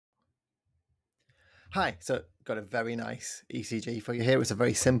Hi, so got a very nice ECG for you here. It's a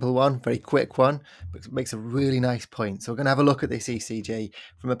very simple one, very quick one, but it makes a really nice point. So we're going to have a look at this ECG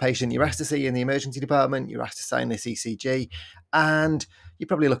from a patient you're asked to see in the emergency department. You're asked to sign this ECG, and you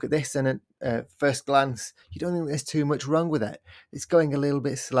probably look at this and at first glance, you don't think there's too much wrong with it. It's going a little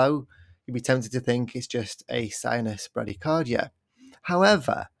bit slow. You'd be tempted to think it's just a sinus bradycardia.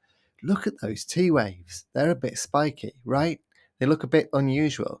 However, look at those T waves. They're a bit spiky, right? They look a bit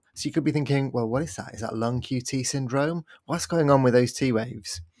unusual. So you could be thinking, well, what is that? Is that lung QT syndrome? What's going on with those T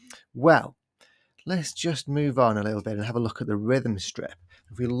waves? Well, let's just move on a little bit and have a look at the rhythm strip.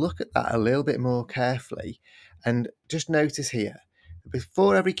 If we look at that a little bit more carefully and just notice here,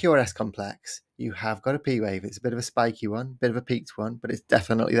 before every QRS complex, you have got a P wave. It's a bit of a spiky one, a bit of a peaked one, but it's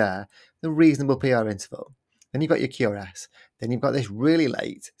definitely there. The reasonable PR interval. Then you've got your QRS. Then you've got this really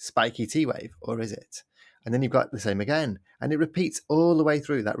late spiky T wave, or is it? And then you've got the same again, and it repeats all the way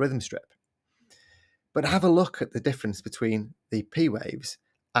through that rhythm strip. But have a look at the difference between the P waves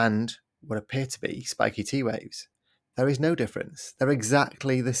and what appear to be spiky T waves. There is no difference. They're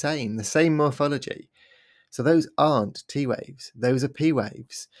exactly the same morphology. So those aren't T waves, those are P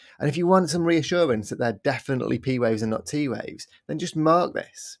waves. And if you want some reassurance that they're definitely P waves and not T waves, then just mark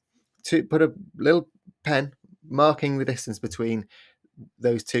this. To put a little pen marking the distance between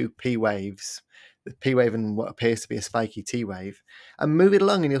those two P waves, the P wave and what appears to be a spiky T wave, and move it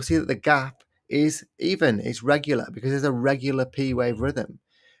along, and you'll see that the gap is even, it's regular, because there's a regular P wave rhythm,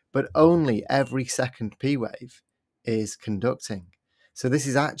 but only every second P wave is conducting. So this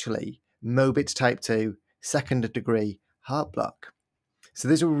is actually Mobitz type 2 second degree heart block. So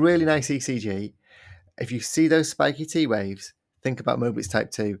there's a really nice ECG. If you see those spiky T waves, think about Mobitz type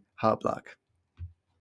 2 heart block.